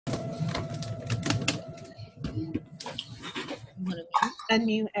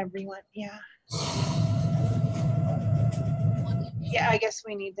Unmute everyone. Yeah. Yeah, I guess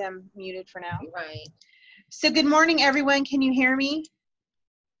we need them muted for now. Right. So good morning, everyone. Can you hear me?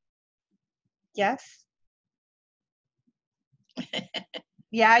 Yes?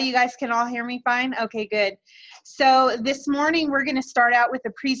 Yeah, you guys can all hear me fine? Okay, good. So this morning we're going to start out with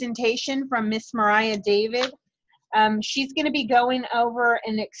a presentation from Miss Mariah David. She's going to be going over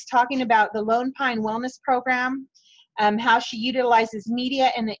and talking about the Lone Pine Wellness Program, how she utilizes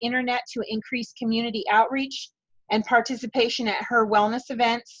media and the internet to increase community outreach and participation at her wellness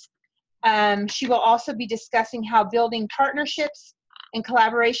events. She will also be discussing how building partnerships and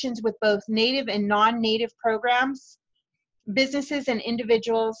collaborations with both native and non-native programs, businesses and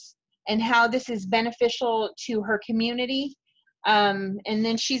individuals, and how this is beneficial to her community. And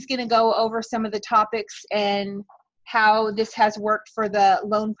then she's going to go over some of the topics and how this has worked for the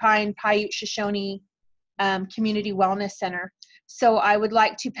Lone Pine Paiute Shoshone Community Wellness Center. So I would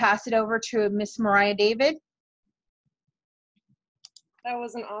like to pass it over to Miss Mariah David. That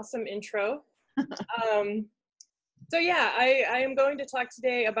was an awesome intro. So yeah, I am going to talk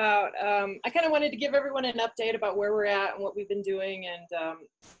today about, I kind of wanted to give everyone an update about where we're at and what we've been doing, and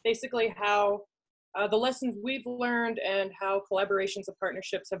basically how the lessons we've learned and how collaborations and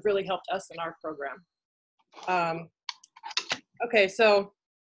partnerships have really helped us in our program. Okay, so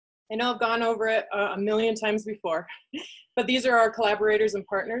I know I've gone over it a million times before, but these are our collaborators and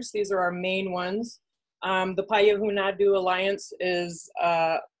partners. These are our main ones. The Paiute Alliance is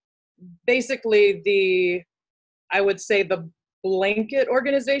basically I would say the blanket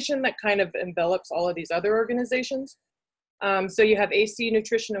organization that kind of envelops all of these other organizations. So you have AC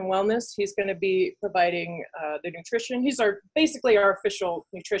Nutrition and Wellness. He's going to be providing the nutrition. He's basically our official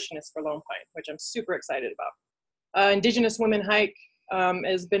nutritionist for Lone Pine, which I'm super excited about. Indigenous Women Hike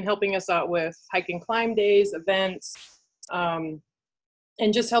has been helping us out with hike and climb days, events, and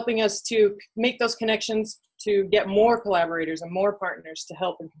just helping us to make those connections to get more collaborators and more partners to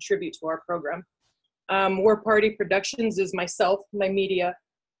help and contribute to our program. War Party Productions is myself, my media.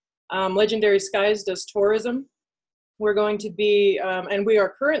 Legendary Skies does tourism. We're going to be, and we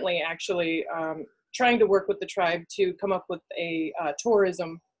are currently actually trying to work with the tribe to come up with a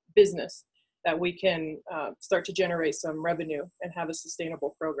tourism business that we can start to generate some revenue and have a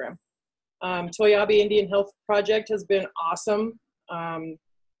sustainable program. Toyabe Indian Health Project has been awesome. I'll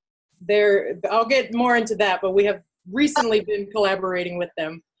get more into that, but we have recently been collaborating with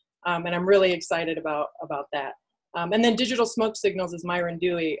them, and I'm really excited about that. And then Digital Smoke Signals is Myron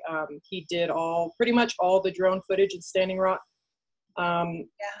Dewey. He did pretty much all the drone footage in Standing Rock.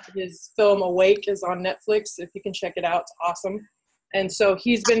 His film Awake is on Netflix. If you can check it out, it's awesome. And so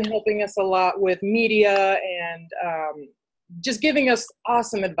he's been helping us a lot with media and just giving us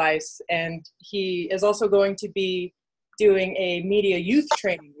awesome advice. And he is also going to be doing a media youth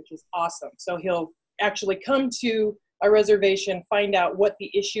training, which is awesome. So he'll actually come to a reservation, find out what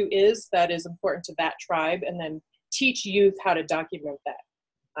the issue is that is important to that tribe, and then teach youth how to document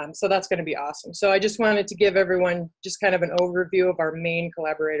that. So that's going to be awesome. So I just wanted to give everyone just kind of an overview of our main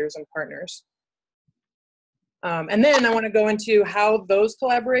collaborators and partners. And then I want to go into how those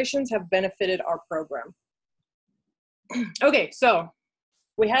collaborations have benefited our program. Okay, so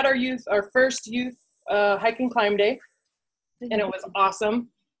we had our first youth hike and climb day, and it was awesome,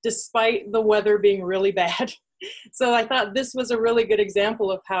 despite the weather being really bad. So I thought this was a really good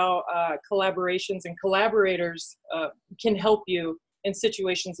example of how collaborations and collaborators can help you in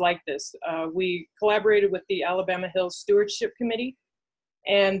situations like this. We collaborated with the Alabama Hills Stewardship Committee,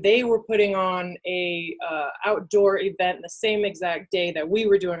 and they were putting on a outdoor event the same exact day that we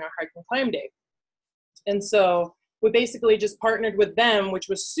were doing our hike and climb day. And so we basically just partnered with them, which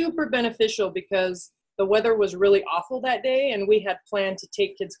was super beneficial because the weather was really awful that day, and we had planned to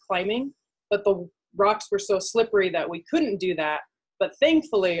take kids climbing, but the rocks were so slippery that we couldn't do that. But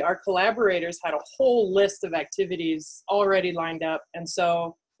thankfully, our collaborators had a whole list of activities already lined up, and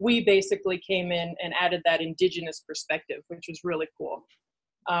so we basically came in and added that indigenous perspective, which was really cool.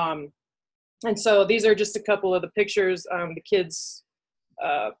 And so these are just a couple of the pictures. The kids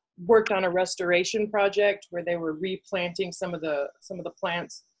worked on a restoration project where they were replanting some of the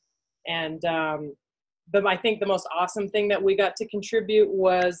plants. And I think the most awesome thing that we got to contribute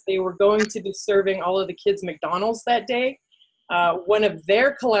was they were going to be serving all of the kids McDonald's that day. One of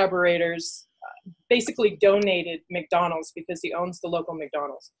their collaborators basically donated McDonald's because he owns the local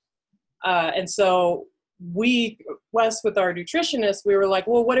McDonald's. And so Wes, with our nutritionist, we were like,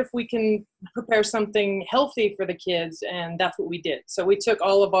 well, what if we can prepare something healthy for the kids? And that's what we did. So we took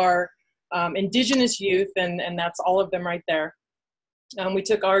all of our indigenous youth, and that's all of them right there. We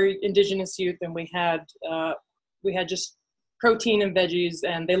took our indigenous youth, and we had just protein and veggies,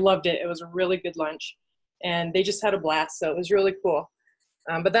 and they loved it. It was a really good lunch, and they just had a blast. So it was really cool.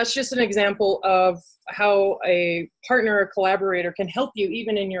 But that's just an example of how a partner or collaborator can help you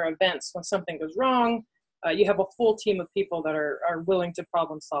even in your events. When something goes wrong, you have a full team of people that are willing to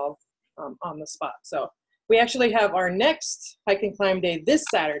problem solve on the spot. So we actually have our next hike and climb day this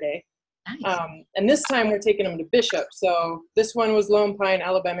Saturday. Nice. And this time we're taking them to Bishop. So this one was Lone Pine,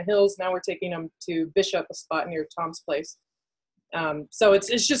 Alabama Hills. Now we're taking them to Bishop, a spot near Tom's place. So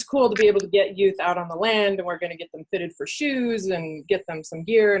it's just cool to be able to get youth out on the land, and we're going to get them fitted for shoes and get them some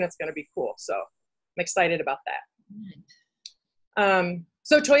gear, and it's going to be cool. So I'm excited about that.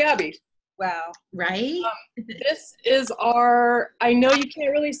 So Toyabe. Wow. Right? This is our, I know you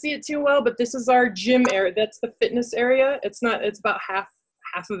can't really see it too well, but this is our gym area. That's the fitness area. It's about half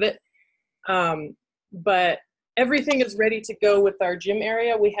of it. But everything is ready to go with our gym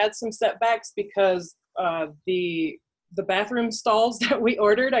area. We had some setbacks because the bathroom stalls that we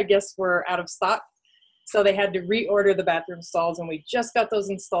ordered, I guess, were out of stock. So they had to reorder the bathroom stalls, and we just got those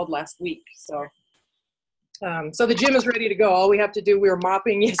installed last week. So so the gym is ready to go. All we have to do, we were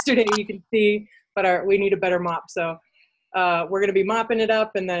mopping yesterday, you can see, but we need a better mop. So we're going to be mopping it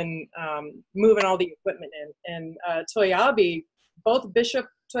up and then moving all the equipment in. And Toyabe, both Bishop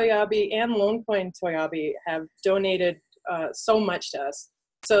Toyabe and Lone Pine Toyabe have donated so much to us.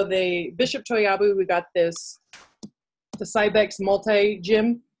 So Bishop Toyabe, we got the Cybex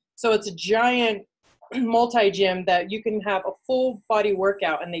multi-gym. So it's a giant multi-gym that you can have a full body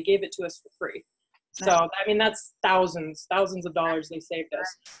workout, and they gave it to us for free. So, I mean, that's thousands of dollars they saved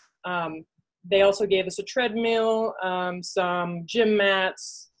us. They also gave us a treadmill, some gym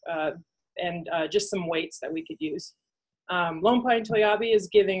mats, and just some weights that we could use. Lone Pine Toyabe is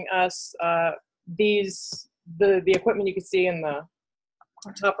giving us the equipment you can see in the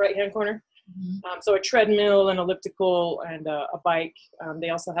top right-hand corner. So a treadmill, an elliptical, and a bike. They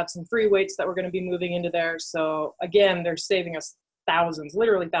also have some free weights that we're going to be moving into there. So again, they're saving us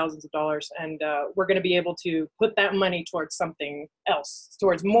literally thousands of dollars. And we're going to be able to put that money towards something else,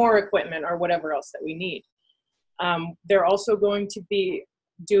 towards more equipment or whatever else that we need. They're also going to be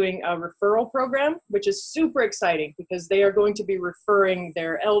doing a referral program, which is super exciting because they are going to be referring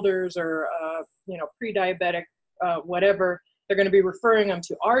their elders or, pre-diabetic, whatever. They're going to be referring them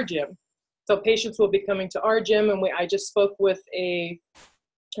to our gym. So patients will be coming to our gym, and I just spoke with a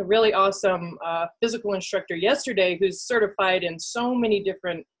really awesome physical instructor yesterday who's certified in so many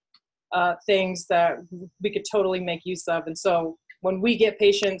different things that we could totally make use of. And so when we get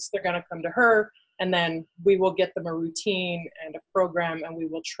patients, they're going to come to her, and then we will get them a routine and a program, and we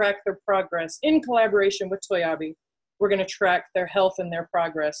will track their progress in collaboration with Toyabe. We're going to track their health and their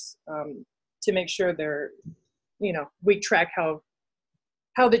progress to make sure we track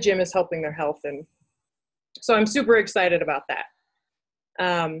how the gym is helping their health. And so I'm super excited about that.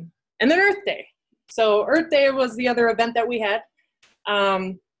 And then Earth Day. So Earth Day was the other event that we had.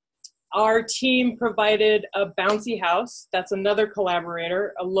 Our team provided a bouncy house. That's another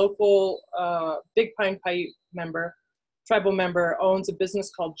collaborator, a local Big Pine Paiute tribal member owns a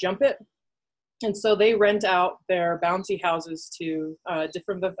business called Jump It. And so they rent out their bouncy houses to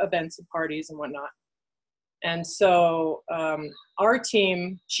different events and parties and whatnot. And so our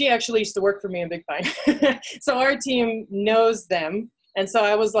team, she actually used to work for me in Big Pine. So our team knows them. And so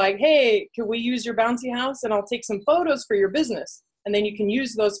I was like, hey, can we use your bouncy house? And I'll take some photos for your business. And then you can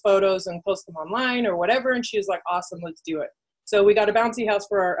use those photos and post them online or whatever. And she was like, awesome, let's do it. So we got a bouncy house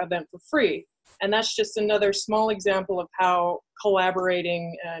for our event for free. And that's just another small example of how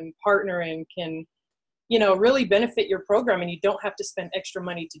collaborating and partnering can, really benefit your program, and you don't have to spend extra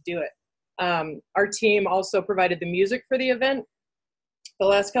money to do it. Our team also provided the music for the event. The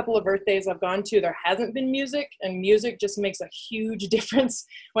last couple of Earth Days I've gone to, there hasn't been music, and music just makes a huge difference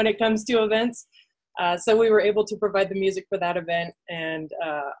when it comes to events. So we were able to provide the music for that event. And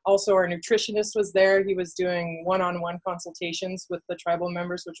also our nutritionist was there. He was doing one-on-one consultations with the tribal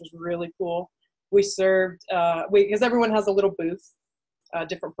members, which was really cool. We served, because everyone has a little booth.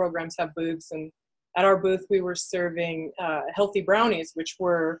 Different programs have booths. And at our booth, we were serving healthy brownies,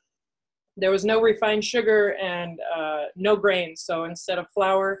 there was no refined sugar and no grains. So instead of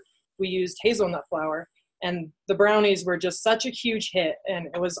flour, we used hazelnut flour. And the brownies were just such a huge hit. And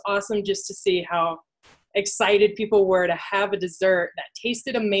it was awesome just to see how excited people were to have a dessert that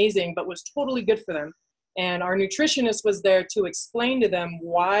tasted amazing, but was totally good for them. And our nutritionist was there to explain to them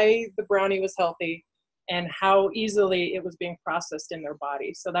why the brownie was healthy and how easily it was being processed in their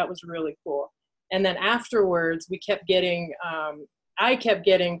body. So that was really cool. And then afterwards, we kept getting, I kept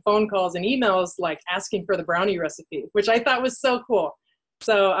getting phone calls and emails like asking for the brownie recipe, which I thought was so cool.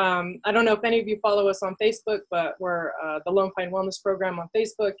 So I don't know if any of you follow us on Facebook, but we're the Lone Pine Wellness Program on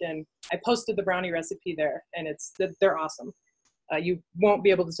Facebook, and I posted the brownie recipe there, and they're awesome. You won't be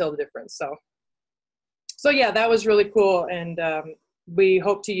able to tell the difference. So yeah, that was really cool, and we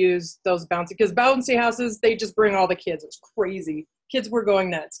hope to use those because bouncy houses, they just bring all the kids. It's crazy. Kids were going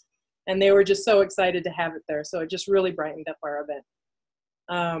nuts, and they were just so excited to have it there. So it just really brightened up our event.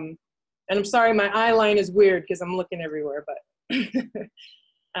 And I'm sorry, my eye line is weird because I'm looking everywhere, but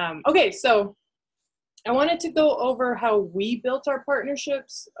okay, so I wanted to go over how we built our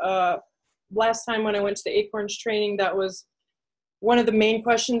partnerships. Last time when I went to the Acorns training, that was one of the main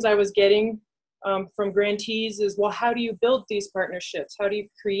questions I was getting from grantees is, well, how do you build these partnerships? How do you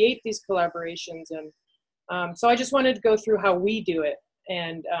create these collaborations? And so I just wanted to go through how we do it.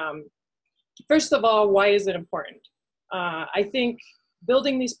 And first of all, why is it important? I think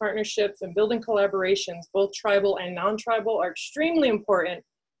building these partnerships and building collaborations, both tribal and non-tribal, are extremely important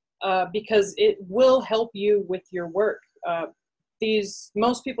because it will help you with your work.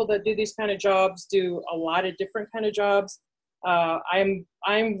 Most people that do these kind of jobs do a lot of different kind of jobs. I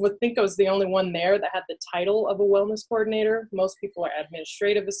would think I was the only one there that had the title of a wellness coordinator. Most people are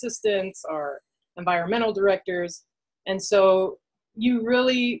administrative assistants or environmental directors. And so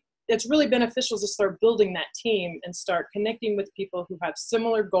it's really beneficial to start building that team and start connecting with people who have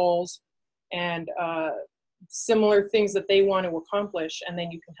similar goals and similar things that they want to accomplish. And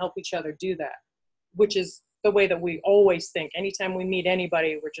then you can help each other do that, which is the way that we always think. Anytime we meet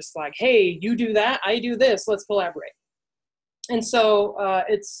anybody, we're just like, hey, you do that, I do this, let's collaborate. And so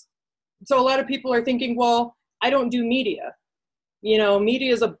so a lot of people are thinking, well, I don't do media. You know,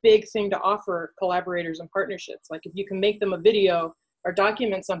 media is a big thing to offer collaborators and partnerships. Like if you can make them a video or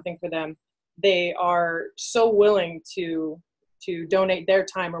document something for them, they are so willing to donate their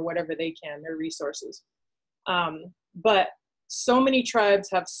time or whatever they can, their resources. But so many tribes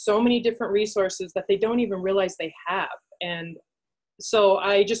have so many different resources that they don't even realize they have. And so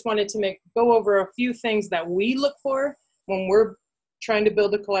I just wanted to go over a few things that we look for when we're trying to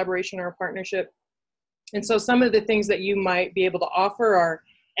build a collaboration or a partnership. And so some of the things that you might be able to offer are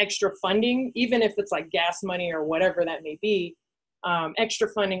extra funding, even if it's like gas money or whatever that may be. Extra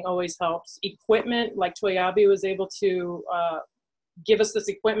funding always helps. Equipment, like Toyabe was able to give us this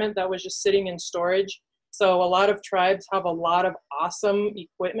equipment that was just sitting in storage. So a lot of tribes have a lot of awesome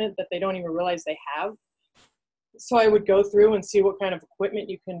equipment that they don't even realize they have. So I would go through and see what kind of equipment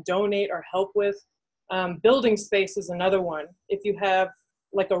you can donate or help with. Building space is another one. If you have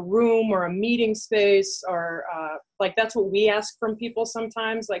like a room or a meeting space or like that's what we ask from people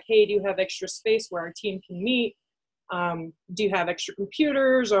sometimes, like, hey, do you have extra space where our team can meet? Do you have extra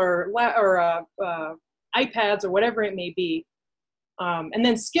computers or iPads or whatever it may be? And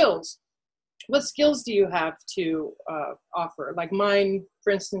then skills. What skills do you have to offer? Like mine,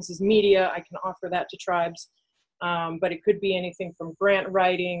 for instance, is media. I can offer that to tribes. But it could be anything from grant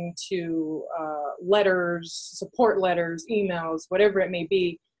writing to letters, support letters, emails, whatever it may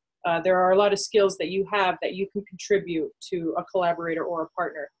be. There are a lot of skills that you have that you can contribute to a collaborator or a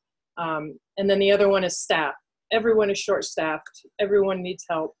partner. And then the other one is staff. Everyone is short-staffed. Everyone needs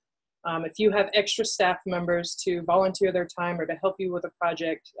help. If you have extra staff members to volunteer their time or to help you with a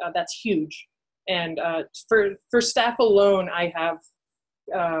project, that's huge. And for staff alone, I have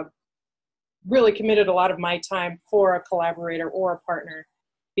really committed a lot of my time for a collaborator or a partner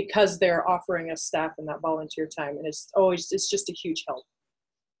because they're offering us staff and that volunteer time. And it's just a huge help.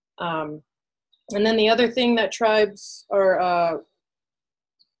 And then the other thing that tribes or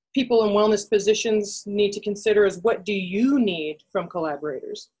people in wellness positions need to consider is, what do you need from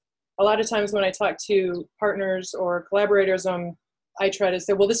collaborators? A lot of times when I talk to partners or collaborators, I try to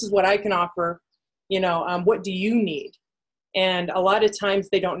say, well, this is what I can offer, what do you need? And a lot of times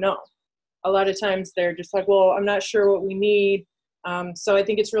they don't know. A lot of times they're just like, well, I'm not sure what we need. So I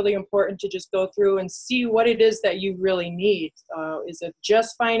think it's really important to just go through and see what it is that you really need. Is it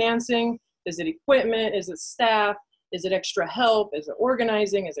just financing? Is it equipment? Is it staff? Is it extra help? Is it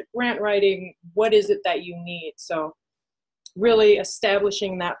organizing? Is it grant writing? What is it that you need? So really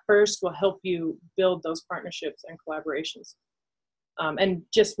establishing that first will help you build those partnerships and collaborations. And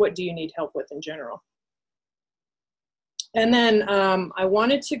just what do you need help with in general? And then I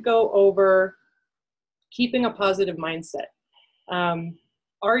wanted to go over keeping a positive mindset.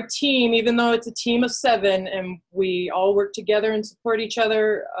 Our team, even though it's a team of 7 and we all work together and support each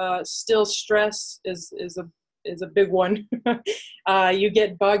other, still stress is a big one. You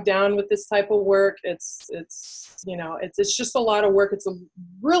get bogged down with this type of work. It's just a lot of work. It's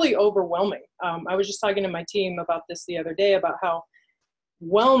really overwhelming. I was just talking to my team about this the other day, about how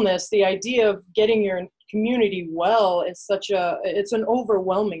wellness, the idea of getting your community well is it's an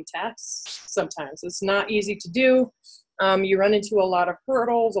overwhelming task sometimes. It's not easy to do. You run into a lot of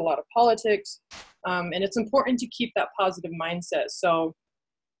hurdles, a lot of politics, and it's important to keep that positive mindset. So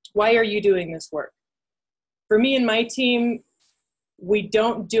why are you doing this work? For me and my team, we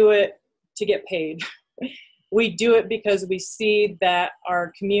don't do it to get paid. We do it because we see that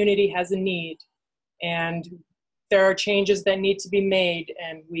our community has a need, and there are changes that need to be made,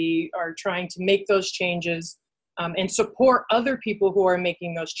 and we are trying to make those changes and support other people who are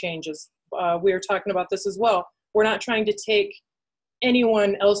making those changes. We were talking about this as well. We're not trying to take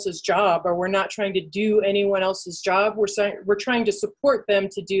anyone else's job, or we're not trying to do anyone else's job. We're trying to support them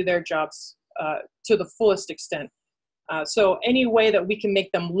to do their jobs to the fullest extent. So any way that we can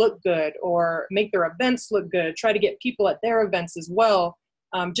make them look good or make their events look good, try to get people at their events as well,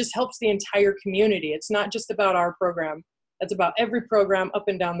 just helps the entire community. It's not just about our program. It's about every program up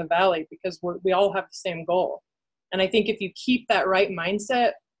and down the valley, because we all have the same goal. And I think if you keep that right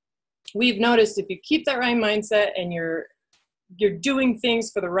mindset, we've noticed if you keep that right mindset and you're doing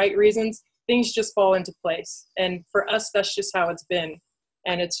things for the right reasons, things just fall into place. And for us, that's just how it's been.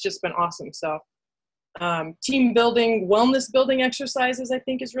 And it's just been awesome. So team building, wellness building exercises, I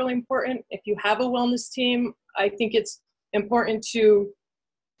think is really important. If you have a wellness team, I think it's important to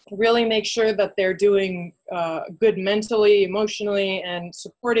really make sure that they're doing good mentally, emotionally, and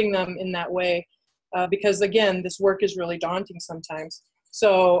supporting them in that way. Because again, this work is really daunting sometimes.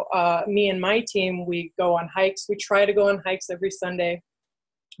 So me and my team, we go on hikes. We try to go on hikes every Sunday.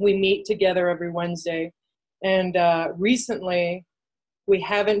 We meet together every Wednesday. And recently, we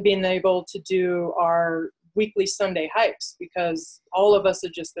haven't been able to do our weekly Sunday hikes because all of us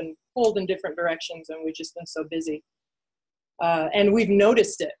have just been pulled in different directions, and we've just been so busy. And we've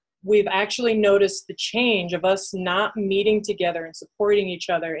noticed it. We've actually noticed the change of us not meeting together and supporting each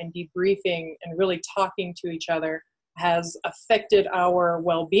other and debriefing and really talking to each other has affected our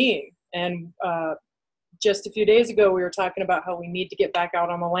well-being. And just a few days ago, we were talking about how we need to get back out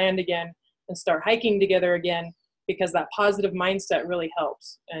on the land again and start hiking together again, because that positive mindset really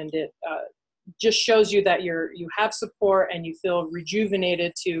helps. And it just shows you that you have support and you feel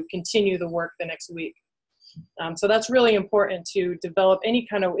rejuvenated to continue the work the next week. So that's really important to develop any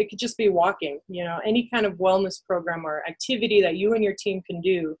kind of, it could just be walking, any kind of wellness program or activity that you and your team can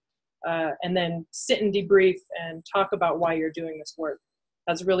do, and then sit and debrief and talk about why you're doing this work.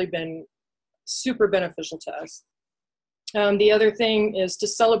 Has really been super beneficial to us. The other thing is to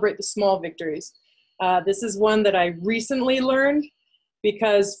celebrate the small victories. This is one that I recently learned,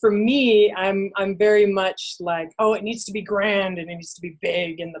 because for me, I'm very much like, oh, it needs to be grand and it needs to be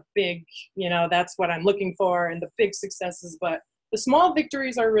big, and the big, that's what I'm looking for, and the big successes. But the small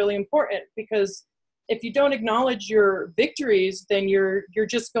victories are really important, because if you don't acknowledge your victories, then you're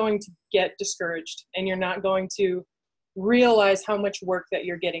just going to get discouraged, and you're not going to realize how much work that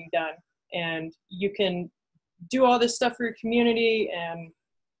you're getting done. And you can do all this stuff for your community and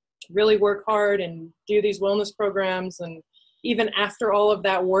really work hard and do these wellness programs, and even after all of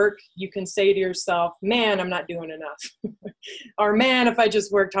that work, you can say to yourself, man, I'm not doing enough. Or man, if I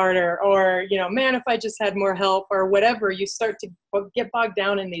just worked harder, or, man, if I just had more help, or whatever. You start to get bogged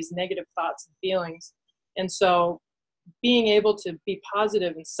down in these negative thoughts and feelings. And so being able to be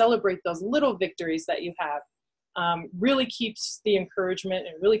positive and celebrate those little victories that you have really keeps the encouragement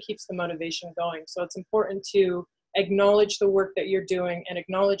and really keeps the motivation going. So it's important to acknowledge the work that you're doing and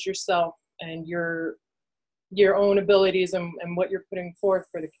acknowledge yourself and your own abilities and what you're putting forth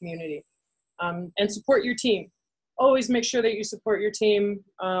for the community, and support your team. Always make sure that you support your team.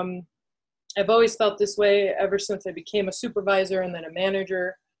 I've always felt this way ever since I became a supervisor and then a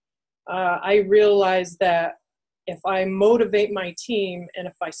manager. I realized that if I motivate my team, and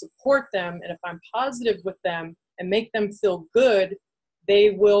if I support them, and if I'm positive with them and make them feel good,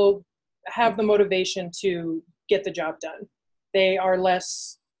 they will have the motivation to get the job done. They are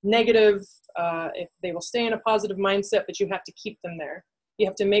less negative, if they will stay in a positive mindset, but you have to keep them there. You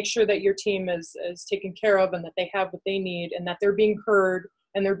have to make sure that your team is taken care of, and that they have what they need, and that they're being heard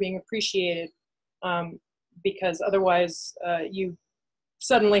and they're being appreciated, because otherwise you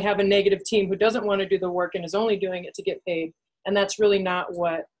suddenly have a negative team who doesn't want to do the work and is only doing it to get paid. And that's really not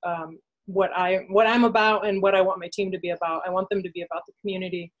what I'm about and what I want my team to be about. I want them to be about the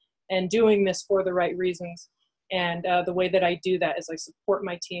community and doing this for the right reasons. And the way that I do that is I support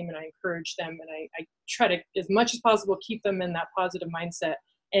my team and I encourage them, and I try to, as much as possible, keep them in that positive mindset.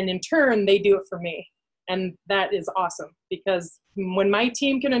 And in turn, they do it for me. And that is awesome, because when my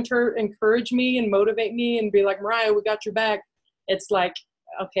team can encourage me and motivate me and be like, Mariah, we got your back, it's like,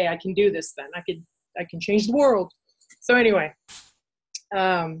 okay, I can do this then. I can change the world. So anyway,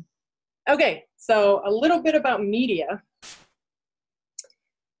 Okay, so a little bit about media.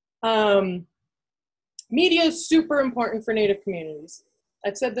 Media is super important for Native communities.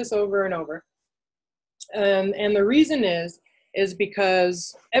 I've said this over and over. And the reason is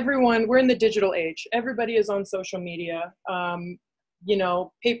because we're in the digital age. Everybody is on social media. You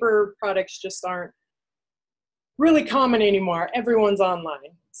know, paper products just aren't really common anymore. Everyone's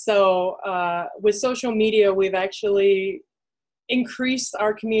online. So with social media, we've actually increased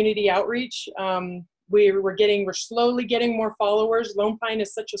our community outreach. We're slowly getting more followers. Lone Pine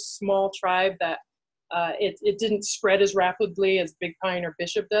is such a small tribe that it didn't spread as rapidly as Big Pine or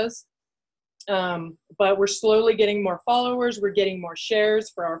Bishop does. But we're slowly getting more followers. We're getting more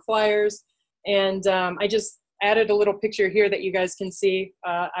shares for our flyers. And I just added a little picture here that you guys can see.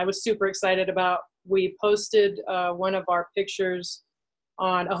 I was super excited about. We posted one of our pictures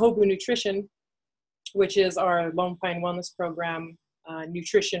on Ahobu Nutrition, which is our Lone Pine Wellness Program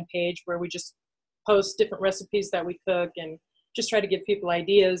nutrition page, where we just post different recipes that we cook and just try to give people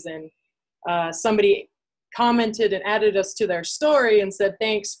ideas. And somebody commented and added us to their story and said,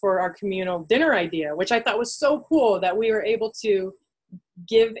 thanks for our communal dinner idea, which I thought was so cool that we were able to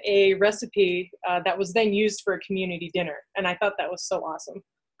give a recipe that was then used for a community dinner. And I thought that was so awesome.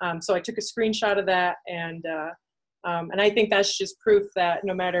 So I took a screenshot of that, and I think that's just proof that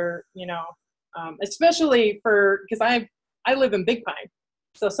no matter, you know, especially because I live in Big Pine.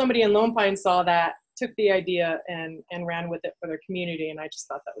 So somebody in Lone Pine saw that, took the idea and ran with it for their community. And I just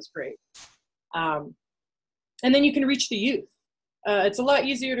thought that was great. And then you can reach the youth. It's a lot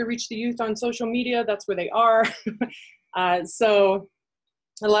easier to reach the youth on social media. That's where they are. So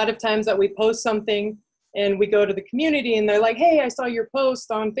a lot of times that we post something and we go to the community and they're like, hey, I saw your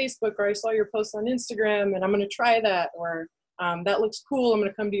post on Facebook, or I saw your post on Instagram and I'm going to try that, or that looks cool, I'm going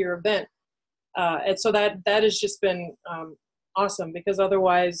to come to your event. And so that has just been awesome, because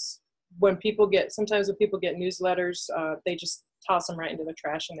otherwise sometimes when people get newsletters, they just toss them right into the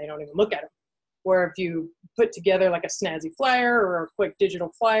trash and they don't even look at them. Where if you put together like a snazzy flyer or a quick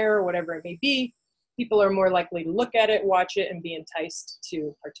digital flyer or whatever it may be, people are more likely to look at it, watch it, and be enticed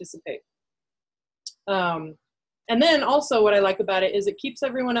to participate. And then also what I like about it is it keeps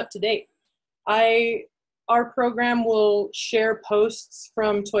everyone up to date. Our program will share posts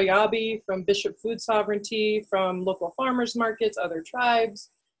from Toyabe, from Bishop Food Sovereignty, from local farmers markets, other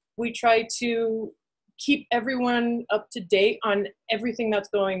tribes. We try to keep everyone up to date on everything that's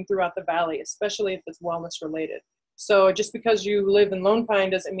going throughout the valley, especially if it's wellness related. So just because you live in Lone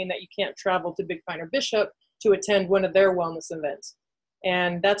Pine doesn't mean that you can't travel to Big Pine or Bishop to attend one of their wellness events.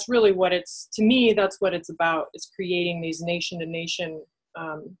 And that's really to me, that's what it's about, is creating these nation to nation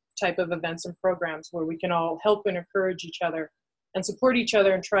type of events and programs where we can all help and encourage each other and support each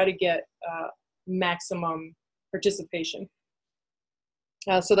other and try to get maximum participation.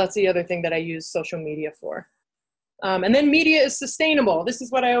 So that's the other thing that I use social media for. And then media is sustainable. This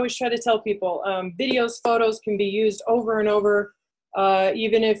is what I always try to tell people. Videos, photos can be used over and over.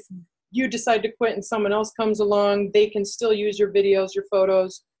 Even if you decide to quit and someone else comes along, they can still use your videos, your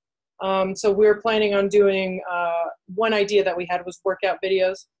photos. So we're planning on doing, one idea that we had was workout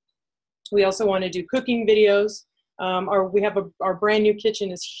videos. We also want to do cooking videos. Our brand new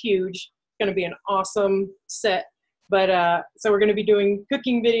kitchen is huge. It's going to be an awesome set. But so we're going to be doing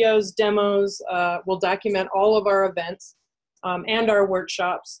cooking videos, demos. We'll document all of our events and our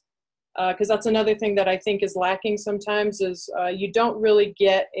workshops, because that's another thing that I think is lacking sometimes is you don't really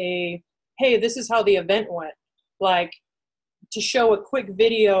get hey, this is how the event went. Like, to show a quick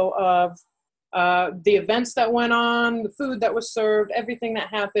video of the events that went on, the food that was served, everything that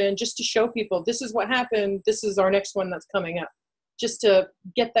happened, just to show people this is what happened, this is our next one that's coming up, just to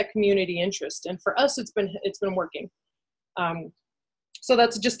get that community interest. And for us, it's been working. So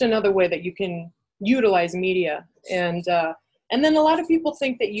that's just another way that you can utilize media. And then a lot of people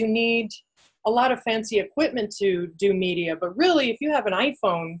think that you need a lot of fancy equipment to do media, but really, if you have an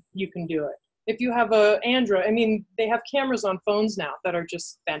iPhone, you can do it. If you have an Android, I mean, they have cameras on phones now that are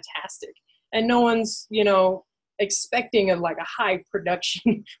just fantastic. And no one's, expecting a high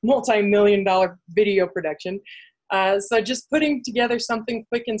production, multi-million-dollar video production. So just putting together something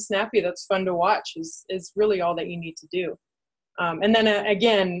quick and snappy that's fun to watch is really all that you need to do. And then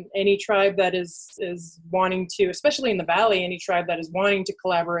again, any tribe that is wanting to, especially in the valley, any tribe that is wanting to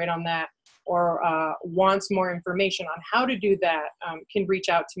collaborate on that or wants more information on how to do that can reach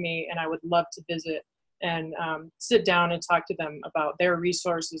out to me, and I would love to visit and sit down and talk to them about their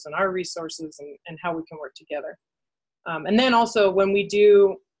resources and our resources and how we can work together. And then also when we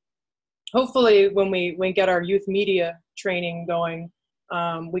do, hopefully when we get our youth media training going,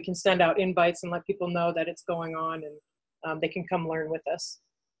 we can send out invites and let people know that it's going on. they can come learn with us.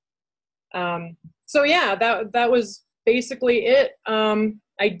 So yeah, that was basically it.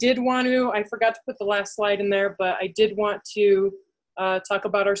 I did want to, I forgot to put the last slide in there, but I did want to talk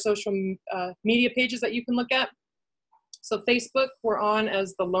about our social media pages that you can look at. So Facebook, we're on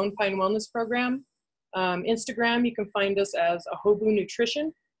as the Lone Pine Wellness Program. Instagram, you can find us as Ahobu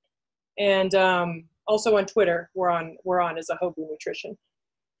Nutrition. And also on Twitter, we're on as Ahobu Nutrition.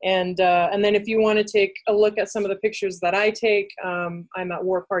 And then if you want to take a look at some of the pictures that I take, I'm at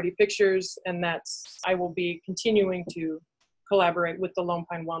War Party Pictures, and I will be continuing to collaborate with the Lone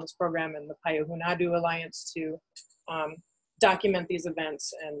Pine Wellness Program and the Paiute Alliance to document these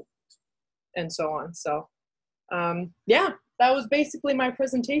events and so on. So yeah, that was basically my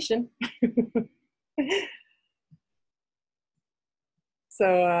presentation.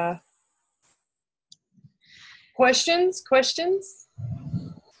 So questions?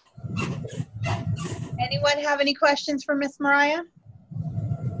 Anyone have any questions for Miss Mariah?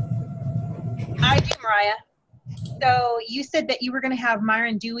 I do, Mariah. So you said that you were going to have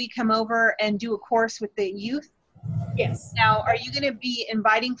Myron Dewey come over and do a course with the youth. Yes. Now, are you going to be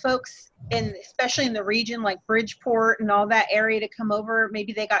inviting folks, especially in the region like Bridgeport and all that area, to come over?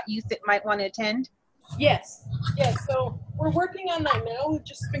 Maybe they got youth that might want to attend? Yes. So we're working on that now. We've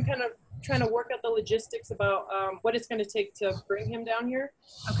just been kind of trying to work out the logistics about what it's going to take to bring him down here.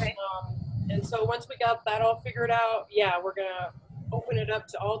 Okay. And so once we got that all figured out, yeah, we're going to open it up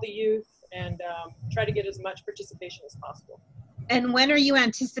to all the youth and try to get as much participation as possible. And when are you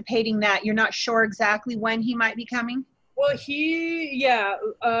anticipating that? You're not sure exactly when he might be coming? Well, he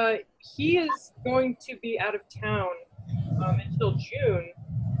is going to be out of town until June.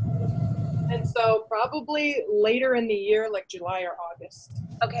 And so probably later in the year, like July or August.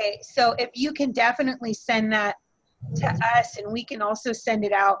 Okay, so if you can definitely send that to us, and we can also send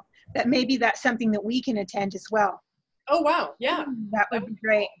it out, that maybe that's something that we can attend as well. Oh, wow. Yeah. That would be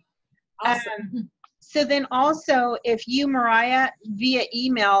great. Awesome. So then also, if you, Mariah, via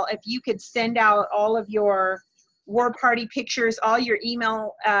email, if you could send out all of your War Party pictures, all your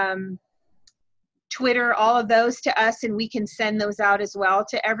email, Twitter, all of those to us, and we can send those out as well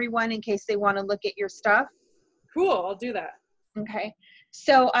to everyone in case they want to look at your stuff. Cool. I'll do that. Okay.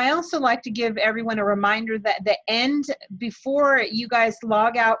 So I also like to give everyone a reminder that the end, before you guys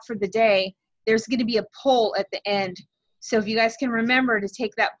log out for the day, there's going to be a poll at the end. So if you guys can remember to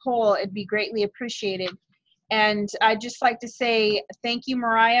take that poll, it'd be greatly appreciated. And I'd just like to say thank you,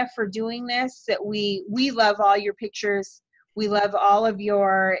 Mariah, for doing this. That we love all your pictures. We love all of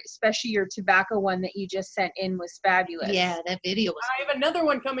your, especially your tobacco one that you just sent in was fabulous. Yeah, that video was. I have another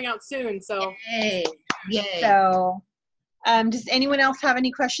one coming out soon, so. Yay. Yay. So does anyone else have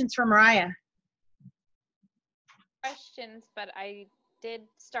any questions for Mariah? Questions, but I did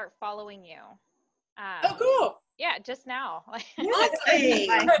start following you. Oh, cool. Yeah, just now. Hey.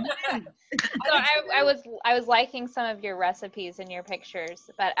 So I was liking some of your recipes and your pictures,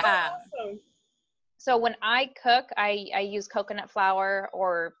 but Awesome. so when I cook, I use coconut flour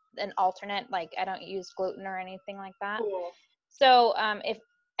or an alternate, like I don't use gluten or anything like that. Cool. So if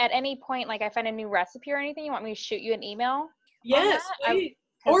at any point, like I find a new recipe or anything, you want me to shoot you an email? Yes, on that?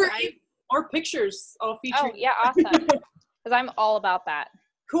 please. Or pictures. I'll feature. Oh yeah, awesome. Because I'm all about that.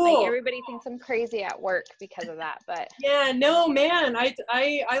 Cool. Like everybody thinks I'm crazy at work because of that, but Yeah, no, man.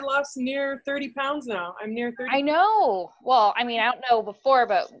 I lost near 30 pounds now. I'm near 30. I know. Well, I mean, I don't know before,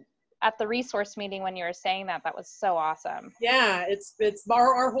 but at the resource meeting when you were saying that, that was so awesome. Yeah, it's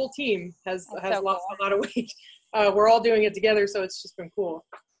our whole team has so lost cool. a lot of weight. We're all doing it together, so it's just been cool.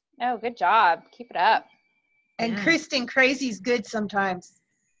 Oh, good job. Keep it up. And Yeah. Kristen, crazy's good sometimes.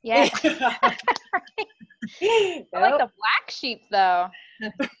 Yeah. Yep. I like the black sheep though.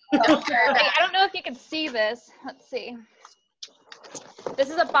 Like, I don't know if you can see this. Let's see. This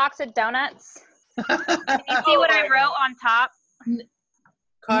is a box of donuts. Can you see what I wrote on top?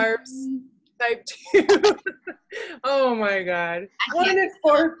 Carbs type 2. Oh my God. One in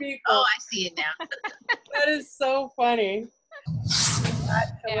 4 people. Oh, I see it now. That is so funny.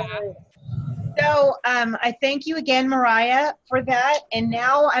 Yeah. So I thank you again, Mariah, for that. And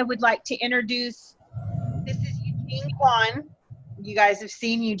now I would like to introduce, this is Eugene Kwan. You guys have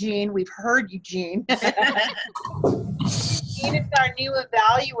seen Eugene. We've heard Eugene. Eugene is our new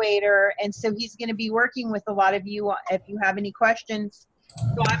evaluator, and so he's going to be working with a lot of you if you have any questions.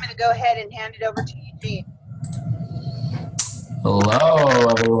 So I'm going to go ahead and hand it over to Eugene. Hello,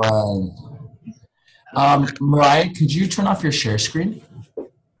 everyone. Mariah, could you turn off your share screen?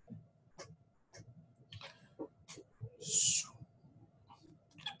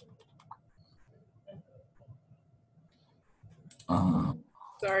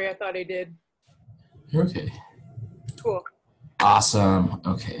 Sorry, I thought I did. You're okay. Cool. Awesome.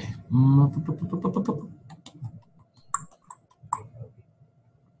 Okay.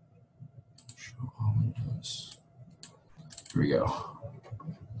 Here we go.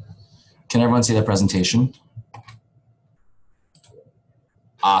 Can everyone see the presentation?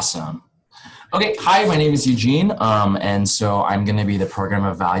 Awesome. Okay, hi, my name is Eugene, and so I'm going to be the program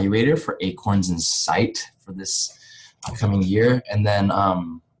evaluator for ACORNS and CITE for this upcoming year. And then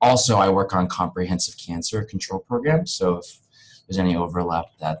also I work on comprehensive cancer control program, so if there's any overlap,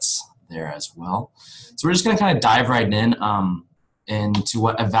 that's there as well. So we're just going to kind of dive right in into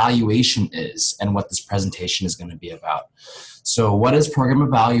what evaluation is and what this presentation is going to be about. So what is program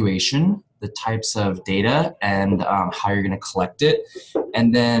evaluation, the types of data, and how you're going to collect it.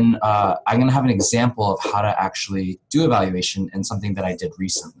 And then I'm going to have an example of how to actually do evaluation and something that I did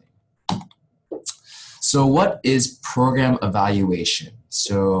recently. So what is program evaluation?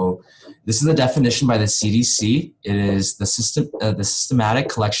 So this is the definition by the CDC. It is the systematic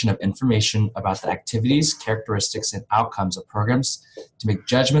collection of information about the activities, characteristics, and outcomes of programs to make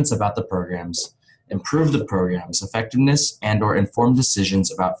judgments about the programs, improve the program's effectiveness, and or inform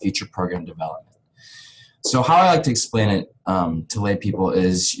decisions about future program development. So how I like to explain it to lay people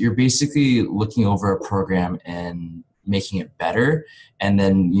is you're basically looking over a program and making it better, and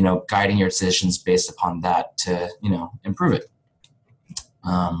then, you know, guiding your decisions based upon that to, you know, improve it.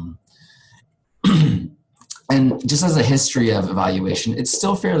 And just as a history of evaluation, it's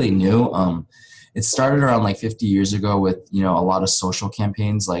still fairly new. It started around like 50 years ago with, you know, a lot of social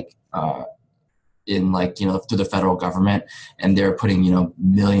campaigns like in like, you know, through the federal government, and they're putting, you know,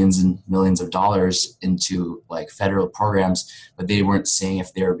 millions and millions of dollars into like federal programs, but they weren't seeing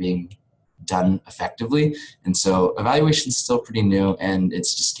if they were being done effectively. And so evaluation is still pretty new, and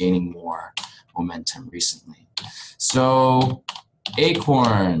it's just gaining more momentum recently. So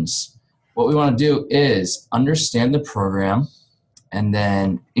ACORNS, what we want to do is understand the program and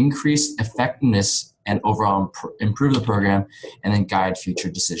then increase effectiveness and overall improve the program, and then guide future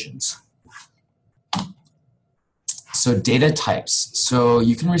decisions. So data types. So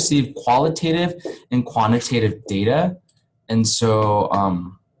you can receive qualitative and quantitative data. And so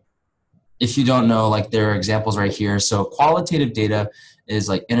if you don't know, like there are examples right here. So qualitative data is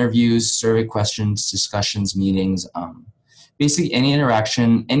like interviews, survey questions, discussions, meetings, basically any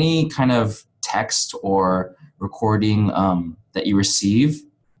interaction, any kind of text or recording that you receive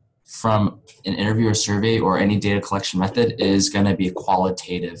from an interview or survey or any data collection method is going to be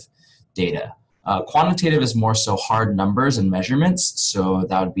qualitative data. Quantitative is more so hard numbers and measurements. So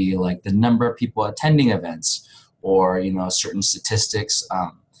that would be like the number of people attending events, or, you know, certain statistics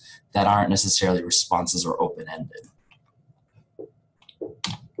that aren't necessarily responses or open-ended.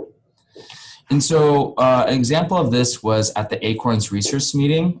 And so an example of this was at the ACORNS research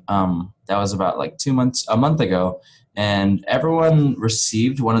meeting. That was about like a month ago. And everyone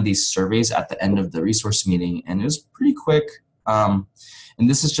received one of these surveys at the end of the resource meeting, and it was pretty quick. And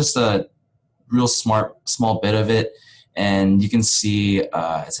this is just a real small bit of it. And you can see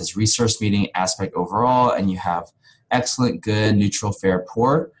it says resource meeting aspect overall, and you have excellent, good, neutral, fair,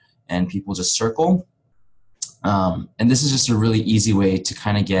 poor, and people just circle. And this is just a really easy way to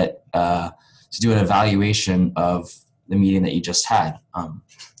kind of get to do an evaluation of the meeting that you just had.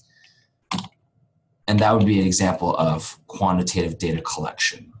 And that would be an example of quantitative data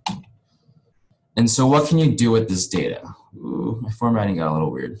collection. And so what can you do with this data? Ooh, my formatting got a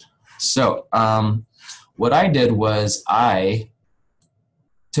little weird. So what I did was I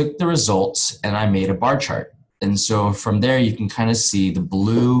took the results and I made a bar chart. And so from there you can kind of see the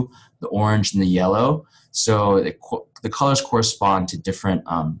blue, the orange, and the yellow. So the colors correspond to different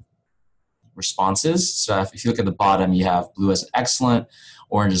responses. So if you look at the bottom, you have blue as excellent,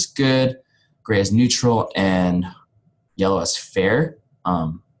 orange is good, gray is neutral, and yellow is fair.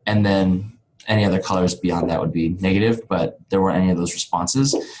 And then any other colors beyond that would be negative, but there weren't any of those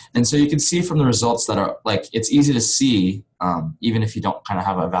responses. And so you can see from the results that are like, it's easy to see, even if you don't kind of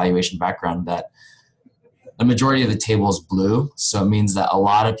have an evaluation background, that the majority of the table is blue. So it means that a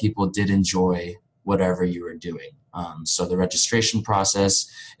lot of people did enjoy whatever you were doing. So the registration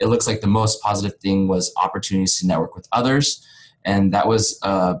process, it looks like the most positive thing was opportunities to network with others. And that was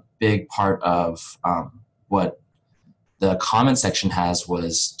a big part of what the comment section has,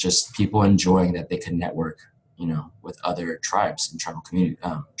 was just people enjoying that they could network, you know, with other tribes and tribal community,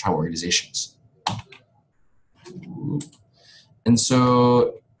 tribal organizations. And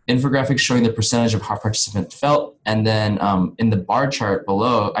so infographics showing the percentage of how participants felt. And then in the bar chart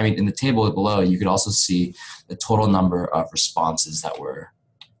below, in the table below, you could also see the total number of responses that were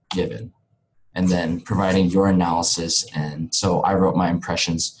given, and then providing your analysis. And so I wrote my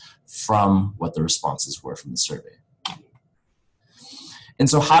impressions from what the responses were from the survey. And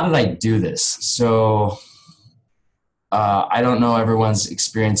so how did I do this? So I don't know everyone's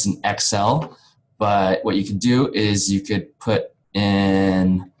experience in Excel, but what you could do is you could put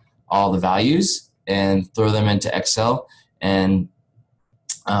in all the values and throw them into Excel, and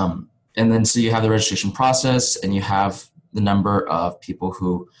then so you have the registration process, and you have the number of people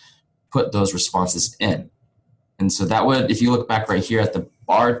who put those responses in. And so that would, if you look back right here at the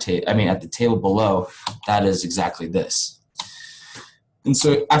at the table below, that is exactly this. And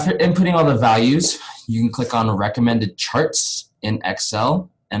so after inputting all the values, you can click on recommended charts in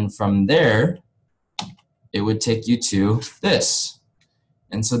Excel, and from there, it would take you to this.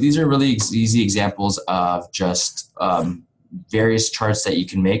 And so these are really easy examples of just various charts that you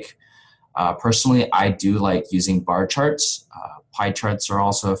can make. Personally, I do like using bar charts. Pie charts are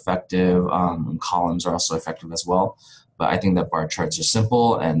also effective, and columns are also effective as well. But I think that bar charts are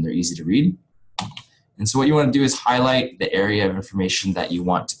simple and they're easy to read. And so what you want to do is highlight the area of information that you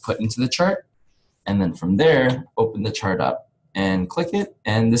want to put into the chart. And then from there, open the chart up and click it,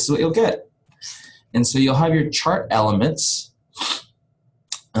 and this is what you'll get. And so you'll have your chart elements,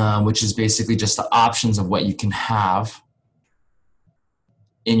 which is basically just the options of what you can have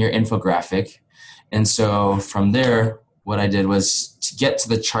in your infographic. And so from there, what I did was to get to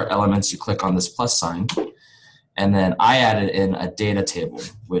the chart elements, you click on this plus sign, and then I added in a data table,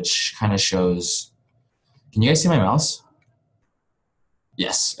 which kind of shows, can you guys see my mouse?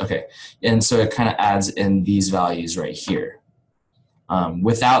 Yes, okay. And so it kind of adds in these values right here.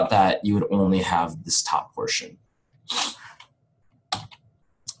 Without that, you would only have this top portion.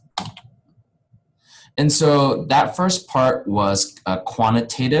 And so that first part was a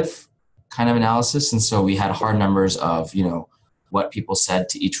quantitative kind of analysis. And so we had hard numbers of, you know, what people said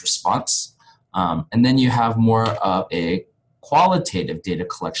to each response. And then you have more of a qualitative data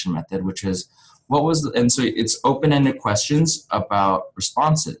collection method, which is and so it's open-ended questions about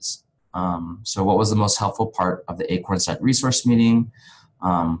responses. So what was the most helpful part of the Acorn Site resource meeting?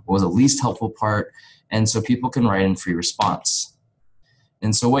 What was the least helpful part? And so people can write in free response.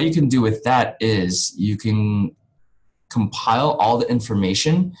 And so what you can do with that is you can compile all the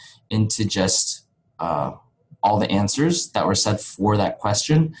information into just all the answers that were said for that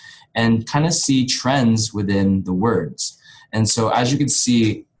question and kind of see trends within the words. And so as you can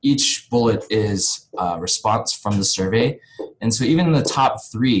see, each bullet is a response from the survey. And so even in the top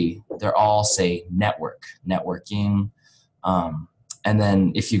three, they're all say networking. And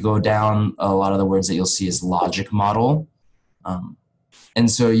then if you go down, a lot of the words that you'll see is logic model.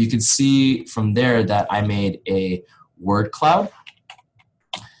 And so you can see from there that I made a word cloud.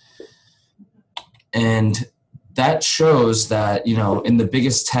 And that shows that, you know, in the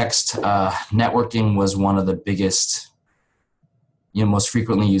biggest text, networking was one of the biggest, you know, most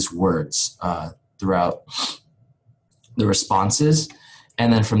frequently used words throughout the responses.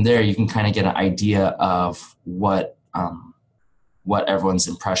 And then from there, you can kind of get an idea of what everyone's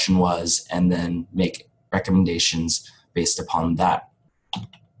impression was, and then make recommendations based upon that.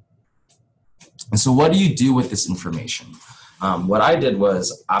 And so what do you do with this information? What I did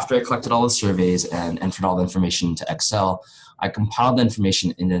was, after I collected all the surveys and entered all the information into Excel, I compiled the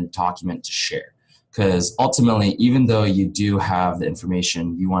information in a document to share. Because ultimately, even though you do have the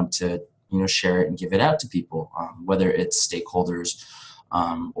information, you want to, you know, share it and give it out to people, whether it's stakeholders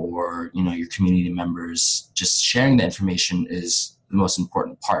or, you know, your community members. Just sharing the information is the most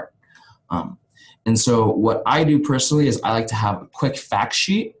important part. And so what I do personally is I like to have a quick fact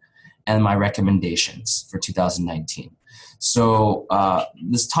sheet and my recommendations for 2019. So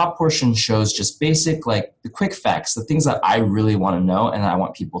this top portion shows just basic, like the quick facts, the things that I really want to know and I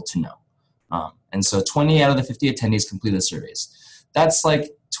want people to know. And so 20 out of the 50 attendees completed the surveys. That's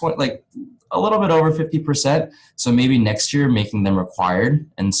like a little bit over 50%. So maybe next year making them required.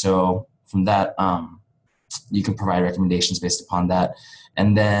 And so from that, you can provide recommendations based upon that.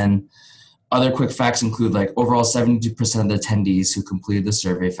 And then other quick facts include, like, overall 72% of the attendees who completed the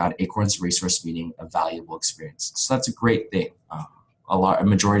survey found Acorn's resource meeting a valuable experience. So that's a great thing. A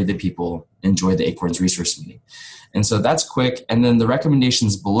majority of the people enjoyed the Acorn's resource meeting. And so that's quick. And then the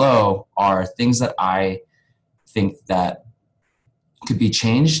recommendations below are things that I think that could be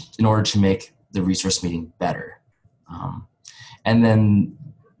changed in order to make the resource meeting better. And then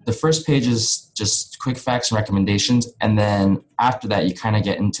the first page is just quick facts and recommendations. And then after that, you kind of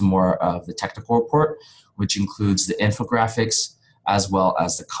get into more of the technical report, which includes the infographics as well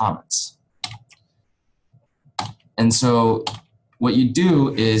as the comments. And so what you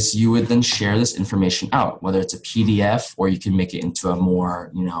do is you would then share this information out, whether it's a PDF or you can make it into a more,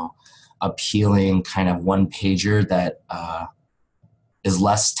 you know, appealing kind of one pager that is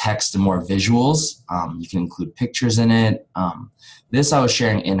less text and more visuals. You can include pictures in it. This I was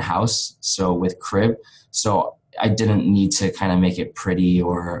sharing in-house, so with CRIHB. So I didn't need to kind of make it pretty,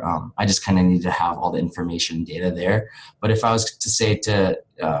 or I just kind of need to have all the information and data there. But if I was to say to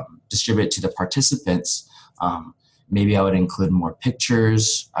distribute it to the participants, maybe I would include more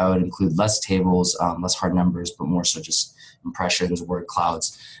pictures. I would include less tables, less hard numbers, but more so just impressions, word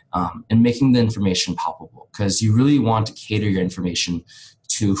clouds, and making the information palpable, because you really want to cater your information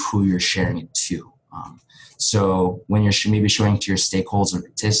to who you're sharing it to. So when you're maybe showing to your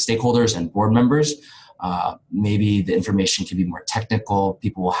stakeholders and board members, maybe the information can be more technical.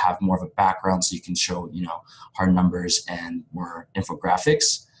 People will have more of a background, so you can show, hard numbers and more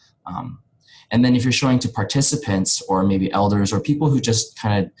infographics. And then if you're showing to participants or maybe elders or people who just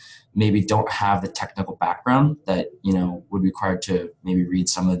kind of maybe don't have the technical background that, would be required to maybe read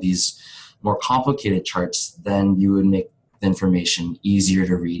some of these more complicated charts, then you would make the information easier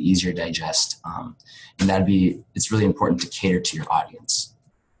to read, easier to digest. And it's really important to cater to your audience.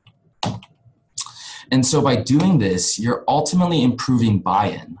 And so by doing this, you're ultimately improving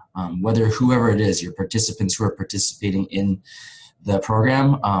buy-in, whether whoever it is, your participants who are participating in the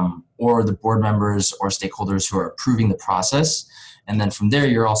program, or the board members or stakeholders who are approving the process. And then from there,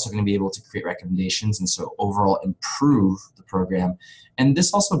 you're also going to be able to create recommendations and so overall improve the program. And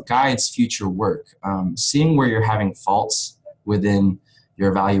this also guides future work. Seeing where you're having faults within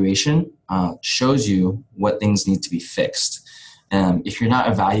your evaluation shows you what things need to be fixed. If you're not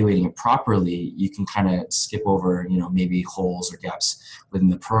evaluating it properly, you can kind of skip over, maybe holes or gaps within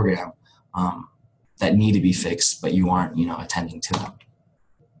the program that need to be fixed, but you aren't, attending to them.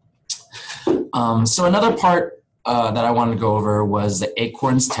 So another part that I wanted to go over was the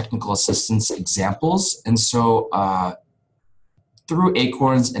ACORNS technical assistance examples. And so through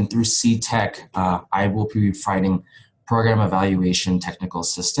ACORNS and through CITE, I will be providing program evaluation technical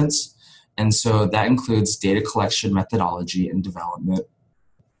assistance. And so that includes data collection, methodology, and development.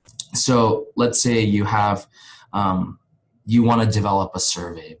 So let's say you have, you want to develop a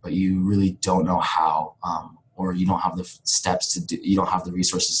survey, but you really don't know how, or you don't have the steps to do, you don't have the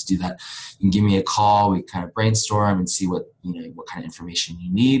resources to do that. You can give me a call, we kind of brainstorm and see what kind of information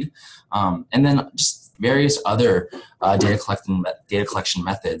you need. And then just various other data collection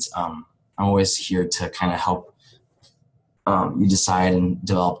methods. I'm always here to kind of help you decide and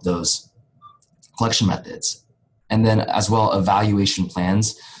develop those collection methods. And then as well, evaluation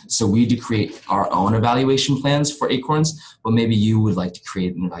plans. So we do create our own evaluation plans for ACORNS, but maybe you would like to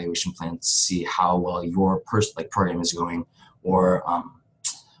create an evaluation plan to see how well your program is going,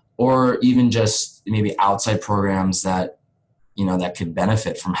 or even just maybe outside programs that, that could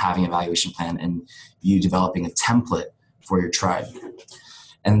benefit from having an evaluation plan and you developing a template for your tribe.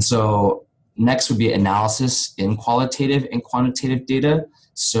 And so next would be analysis in qualitative and quantitative data.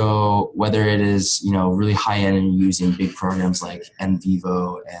 So whether it is, really high end and using big programs like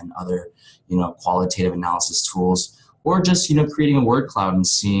NVivo and other, qualitative analysis tools, or just, creating a word cloud and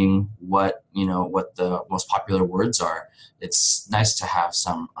seeing what the most popular words are. It's nice to have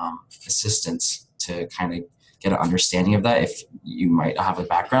some assistance to kind of get an understanding of that if you might have a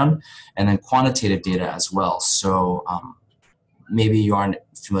background, and then quantitative data as well. So maybe you aren't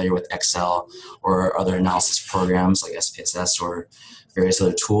familiar with Excel or other analysis programs like SPSS or various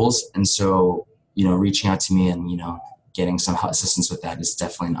other tools. And so, reaching out to me and, getting some assistance with that is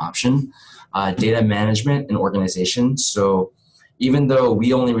definitely an option. Data management and organization. So even though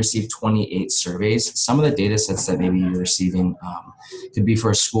we only received 28 surveys, some of the data sets that maybe you're receiving could be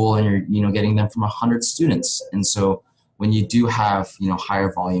for a school and you're, getting them from 100 students. And so when you do have,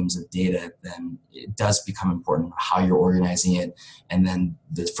 higher volumes of data, then it does become important how you're organizing it. And then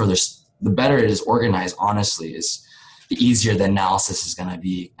the better it is organized, honestly, is the easier the analysis is going to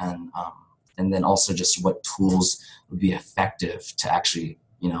be. And then also just what tools would be effective to actually,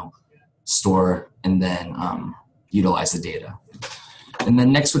 store and then utilize the data. And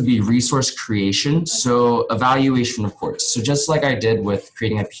then next would be resource creation. So evaluation reports. So just like I did with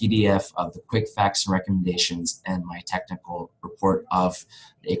creating a PDF of the quick facts and recommendations and my technical report of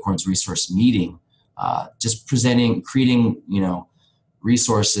the ACORNS resource meeting, just creating,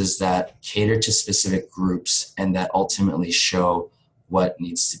 resources that cater to specific groups and that ultimately show what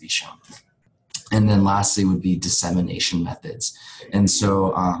needs to be shown. And then lastly would be dissemination methods. And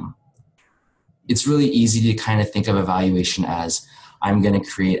so it's really easy to kind of think of evaluation as I'm going to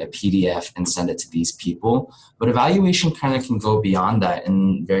create a PDF and send it to these people. But evaluation kind of can go beyond that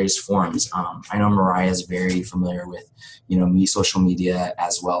in various forms. I know Mariah is very familiar with, social media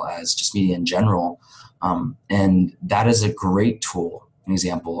as well as just media in general. And that is a great tool, an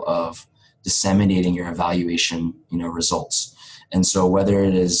example of disseminating your evaluation, results. And so whether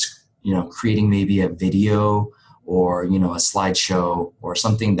it is, creating maybe a video or, a slideshow or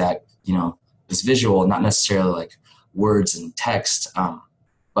something that, is visual, not necessarily like words and text,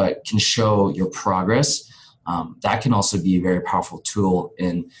 but can show your progress, that can also be a very powerful tool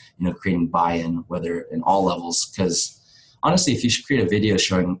in, creating buy-in, whether in all levels. Because honestly, if you should create a video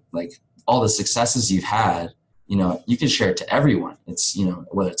showing like all the successes you've had, you can share it to everyone. It's,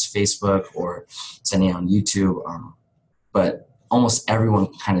 whether it's Facebook or sending it on YouTube, but almost everyone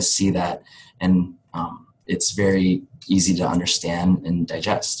can kind of see that, and it's very easy to understand and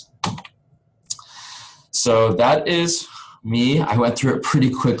digest. So that is me. I went through it pretty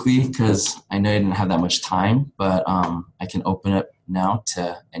quickly because I know I didn't have that much time, but I can open it now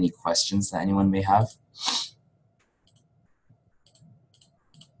to any questions that anyone may have.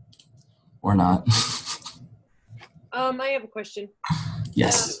 Or not. I have a question.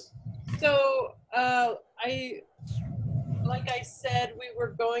 Yes. Like I said, we were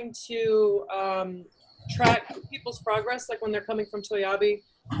going to track people's progress, like when they're coming from Toyabe.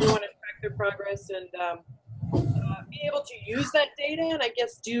 We want to track their progress and be able to use that data and I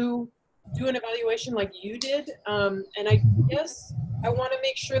guess do an evaluation like you did. And I guess I want to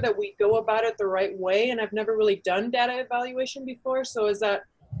make sure that we go about it the right way. And I've never really done data evaluation before. So is that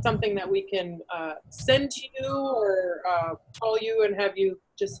something that we can send to you or call you and have you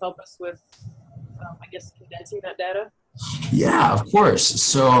just help us with, I guess, condensing that data? Yeah, of course.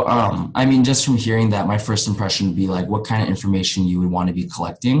 So, I mean, just from hearing that, my first impression would be like what kind of information you would want to be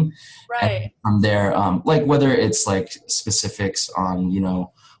collecting. Right. And from there, like whether it's like specifics on,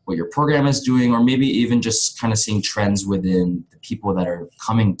 what your program is doing, or maybe even just kind of seeing trends within the people that are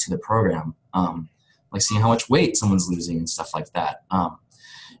coming to the program, like seeing how much weight someone's losing and stuff like that.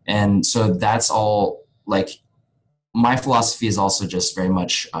 And so that's all, like, my philosophy is also just very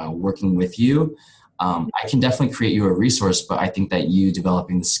much working with you. I can definitely create you a resource, but I think that you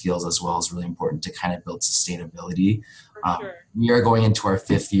developing the skills as well is really important to kind of build sustainability. Sure. We are going into our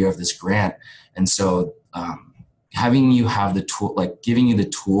 5th year of this grant. And so having you have the tool, like giving you the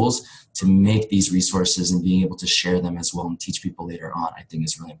tools to make these resources and being able to share them as well and teach people later on, I think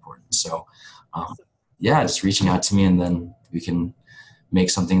is really important. So yeah, just reaching out to me and then we can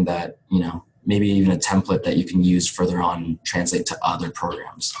make something that, maybe even a template that you can use further on and translate to other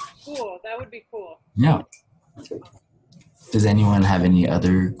programs. Cool, that would be cool. Yeah. Does anyone have any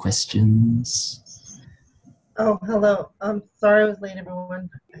other questions? Oh, hello. I'm sorry I was late, everyone.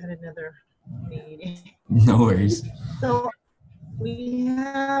 I had another meeting. No worries. So we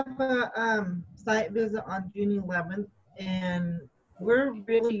have a site visit on June 11th, and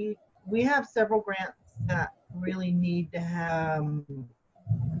we have several grants that really need to have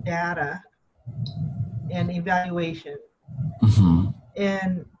data and evaluation. Mm-hmm.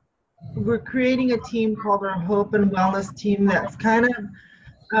 And we're creating a team called our Hope and Wellness team that's kind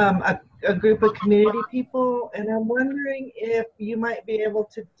of a group of community people, and I'm wondering if you might be able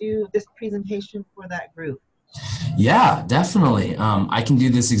to do this presentation for that group. Yeah, definitely. I can do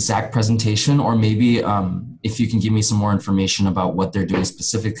this exact presentation, or maybe if you can give me some more information about what they're doing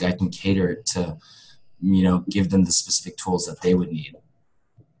specifically, I can cater it to, give them the specific tools that they would need.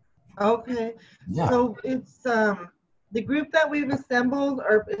 Okay. Yeah. So it's the group that we've assembled,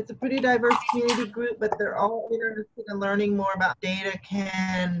 it's a pretty diverse community group, but they're all interested in learning more about data,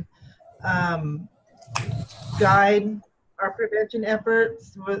 can guide our prevention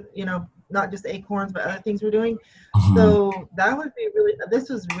efforts with, not just acorns, but other things we're doing. Mm-hmm. So that would be this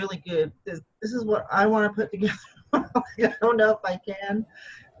was really good. This is what I want to put together. I don't know if I can.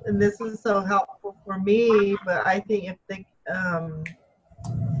 And this is so helpful for me, but I think if they,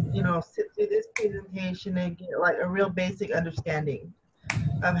 sit through this presentation and get like a real basic understanding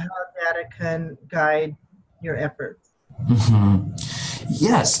of how data can guide your efforts. Mm-hmm.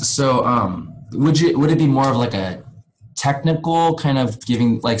 Yes. So would it be more of like a technical kind of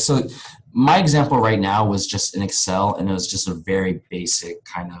giving, like, so my example right now was just in Excel, and it was just a very basic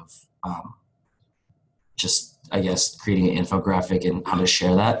kind of just, I guess, creating an infographic and how to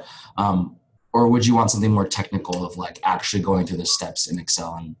share that. Or would you want something more technical of like actually going through the steps in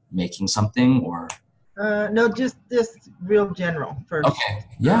Excel and making something, or? No, just real general first. Okay.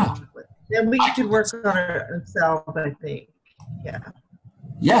 Yeah. Then we could work on our Excel, I think. Yeah.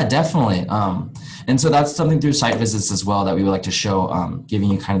 Yeah, definitely. And so that's something through site visits as well that we would like to show, giving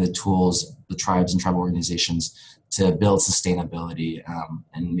you kind of the tools, the tribes and tribal organizations to build sustainability,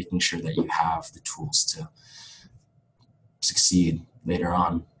 and making sure that you have the tools to succeed later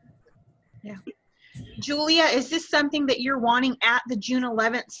on. Yeah. Julia, is this something that you're wanting at the June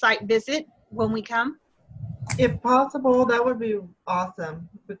 11th site visit when we come? If possible, that would be awesome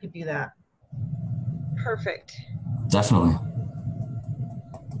if we could do that. Perfect. Definitely.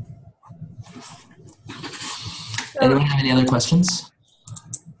 Anyone have any other questions?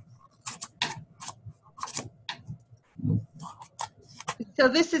 So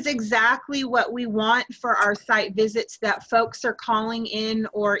this is exactly what we want for our site visits, that folks are calling in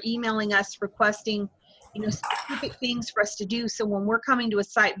or emailing us requesting, you know, specific things for us to do. So when we're coming to a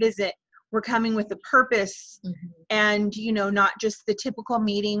site visit, we're coming with a purpose and, you know, not just the typical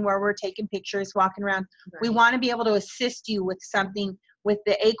meeting where we're taking pictures, walking around. We want to be able to assist you with something with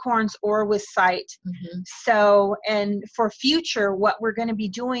the Acorns or with CITE. So, and for future, what we're going to be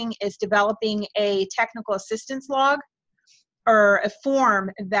doing is developing a technical assistance log or a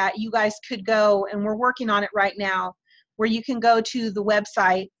form that you guys could go, and we're working on it right now, where you can go to the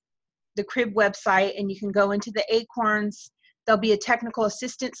website, the CRIHB website, and you can go into the Acorns. There'll be a technical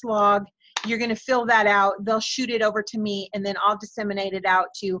assistance log. You're going to fill that out. They'll shoot it over to me, and then I'll disseminate it out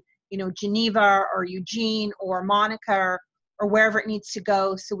to, you know, Geneva or Eugene or Monica or wherever it needs to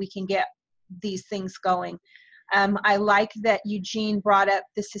go, so we can get these things going. I like that Eugene brought up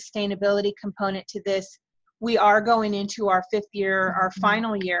the sustainability component to this. We are going into our 5th year, our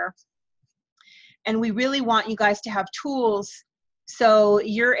final year, and we really want you guys to have tools so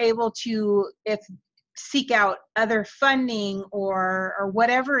you're able to, if seek out other funding or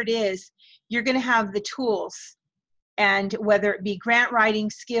whatever it is, you're going to have the tools, and whether it be grant writing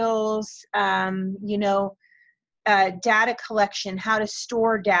skills, you know, data collection, how to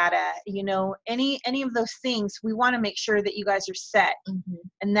store data, you know, any of those things, we want to make sure that you guys are set.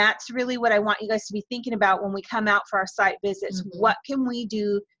 And that's really what I want you guys to be thinking about when we come out for our site visits. What can we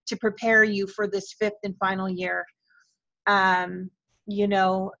do to prepare you for this 5th and final year? You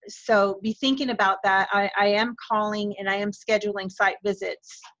know, so be thinking about that. I am calling and I am scheduling site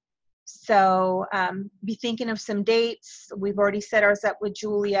visits. So be thinking of some dates. We've already set ours up with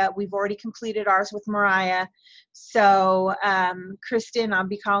Julia. We've already completed ours with Mariah. So Kristen, I'll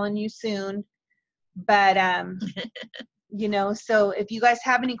be calling you soon. But, you know, so if you guys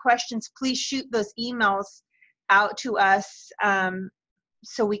have any questions, please shoot those emails out to us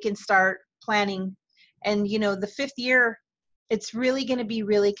so we can start planning. And, you know, the 5th year, it's really going to be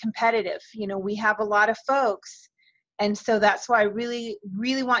really competitive. You know, we have a lot of folks. And so that's why I really,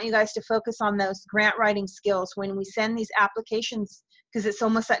 really want you guys to focus on those grant writing skills when we send these applications, because it's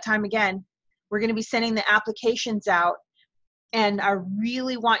almost that time again. We're going to be sending the applications out. And I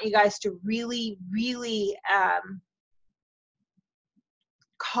really want you guys to really, really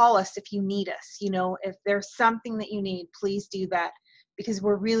call us if you need us. You know, if there's something that you need, please do that, because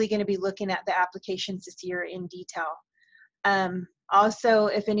we're really going to be looking at the applications this year in detail. Also,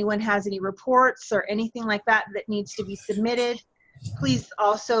 if anyone has any reports or anything like that that needs to be submitted, please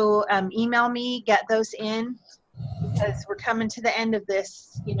also email me, get those in, because we're coming to the end of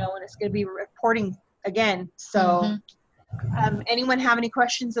this, you know, and it's going to be reporting again. So anyone have any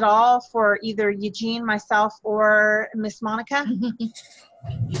questions at all for either Eugene, myself, or Miss Monica?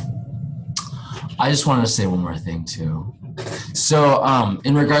 I just wanted to say one more thing too. So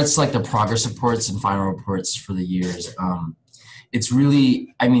in regards to like the progress reports and final reports for the years, it's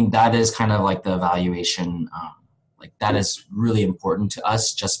really, I mean, that is kind of like the evaluation, like that is really important to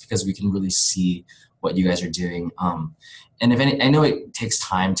us just because we can really see what you guys are doing. And if any, I know it takes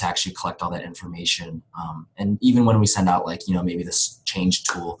time to actually collect all that information. And even when we send out like, you know, maybe this change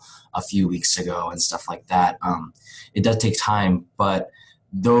tool a few weeks ago and stuff like that, it does take time, but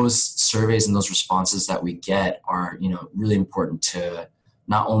those surveys and those responses that we get are, you know, really important to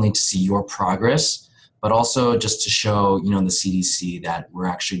not only to see your progress, but also just to show, you know, the CDC that we're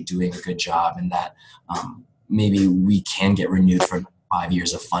actually doing a good job and that maybe we can get renewed for 5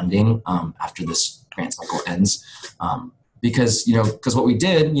 years of funding after this grant cycle ends. Because, you know, because what we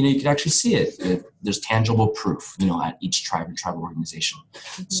did, you know, you could actually see it. There's tangible proof, you know, at each tribe and tribal organization.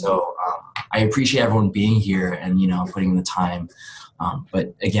 So I appreciate everyone being here and, you know, putting in the time.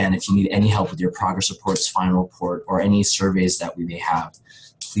 But again, if you need any help with your progress reports, final report, or any surveys that we may have,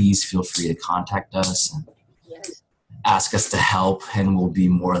 please feel free to contact us and ask us to help, and we'll be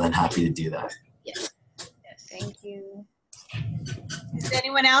more than happy to do that. Yes. Thank you. Does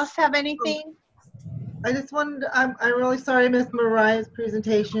anyone else have anything? I just wanted, I'm really sorry I missed Mariah's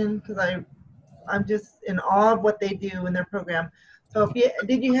presentation because I'm just in awe of what they do in their program. So if you,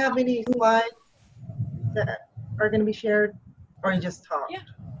 did you have any slides that are going to be shared, or you just talk? Yeah,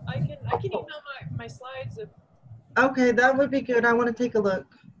 I can email my slides. Okay, that would be good. I want to take a look.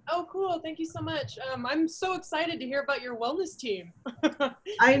 Oh, cool. Thank you so much. I'm so excited to hear about your wellness team.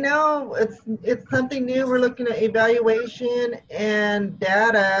 I know it's something new. We're looking at evaluation and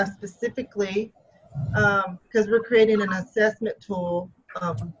data specifically because we're creating an assessment tool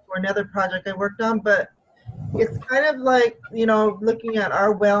for another project I worked on, but it's kind of like, you know, looking at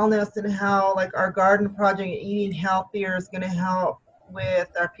our wellness and how like our garden project, eating healthier, is going to help with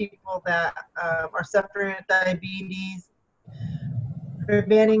our people that are suffering with diabetes,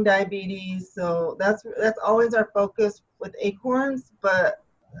 preventing diabetes. So that's always our focus with Acorns, but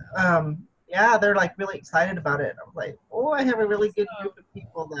yeah, they're like really excited about it. I was like, oh, I have a really good group of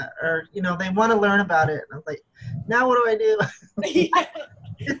people that are, you know, they want to learn about it. And I was like, now what do I do?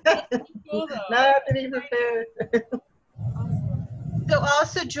 Cool, though. Now I have to be prepared. So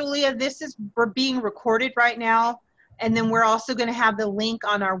also, Julia, we're being recorded right now, and then we're also going to have the link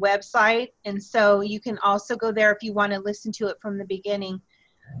on our website, and so you can also go there if you want to listen to it from the beginning.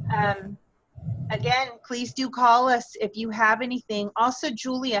 Again, please do call us if you have anything. Also,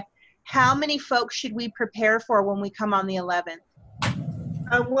 Julia, how many folks should we prepare for when we come on the 11th?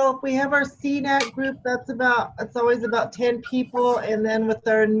 Well, if we have our CNAT group, it's always about 10 people, and then with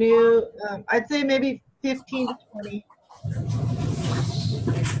our new, I'd say maybe 15 to 20.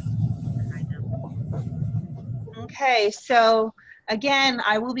 Okay, so again,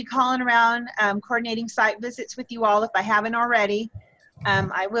 I will be calling around, coordinating site visits with you all if I haven't already.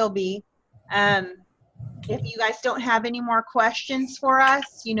 I will be. If you guys don't have any more questions for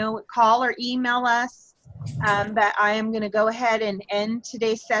us, you know, call or email us. But I am going to go ahead and end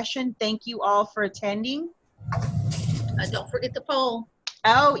today's session. Thank you all for attending. Don't forget the poll.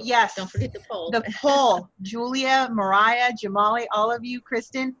 Oh, yes. Don't forget the poll. The poll. Julia, Mariah, Jamali, all of you,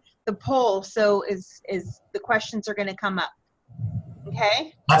 Kristen, the poll. So is the questions are going to come up.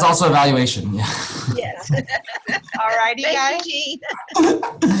 Okay? That's also evaluation. Yeah. Yes. All righty, guys. Thank you,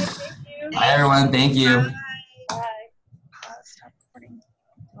 Jean. Bye, everyone. Thank you. Stop recording.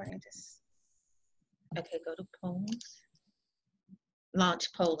 Okay, go to polls.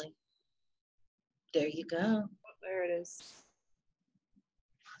 Launch polling. There you go. There it is.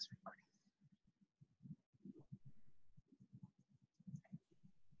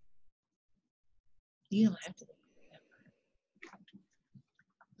 You don't have to.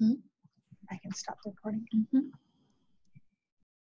 I can stop the recording. Mm-hmm.